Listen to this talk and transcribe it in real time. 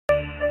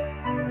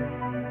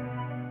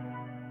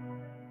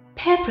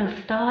Petrol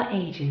Star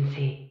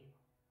Agency.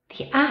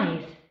 The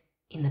eyes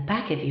in the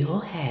back of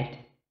your head.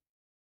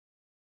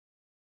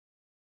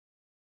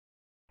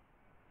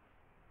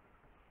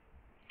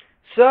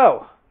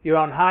 So, you're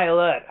on high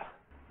alert.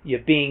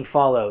 You're being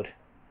followed.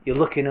 You're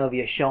looking over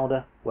your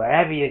shoulder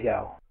wherever you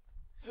go.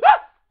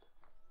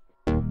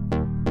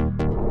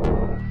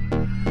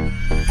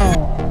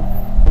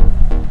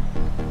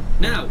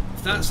 Now,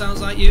 if that sounds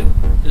like you,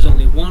 there's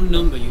only one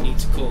number you need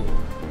to call,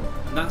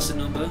 and that's the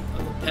number of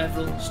the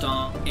Petrol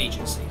Star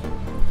Agency.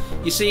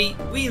 You see,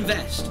 we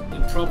invest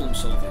in problem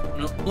solving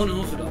on an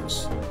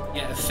unorthodox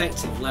yet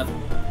effective level.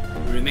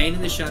 We remain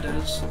in the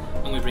shadows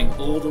and we bring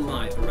all the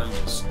light around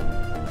us.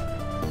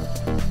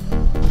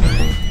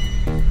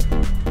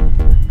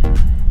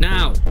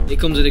 Now, it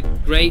comes at a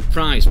great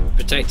price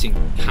protecting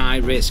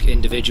high-risk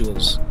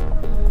individuals.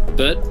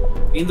 But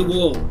being the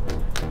wall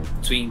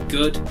between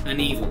good and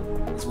evil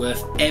is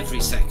worth every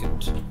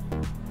second.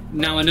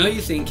 Now, I know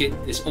you're thinking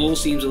this all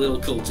seems a little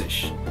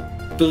cultish.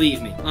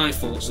 Believe me, I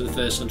thought so the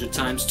first 100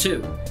 times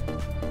too.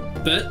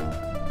 But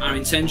our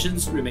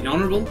intentions remain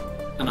honourable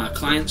and our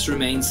clients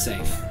remain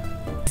safe.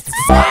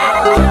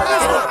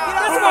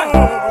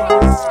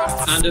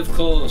 And of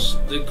course,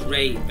 the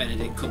great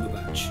Benedict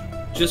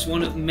Cumberbatch. Just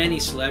one of many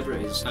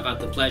celebrities I've had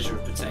the pleasure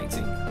of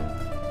protecting.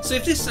 So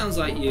if this sounds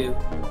like you,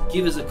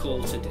 give us a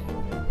call today.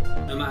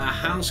 No matter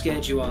how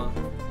scared you are,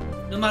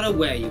 no matter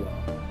where you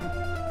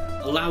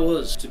are, allow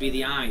us to be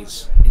the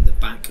eyes in the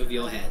back of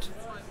your head.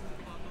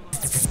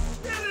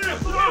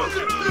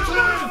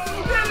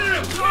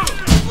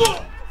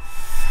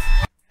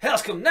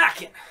 Hell's come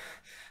knocking!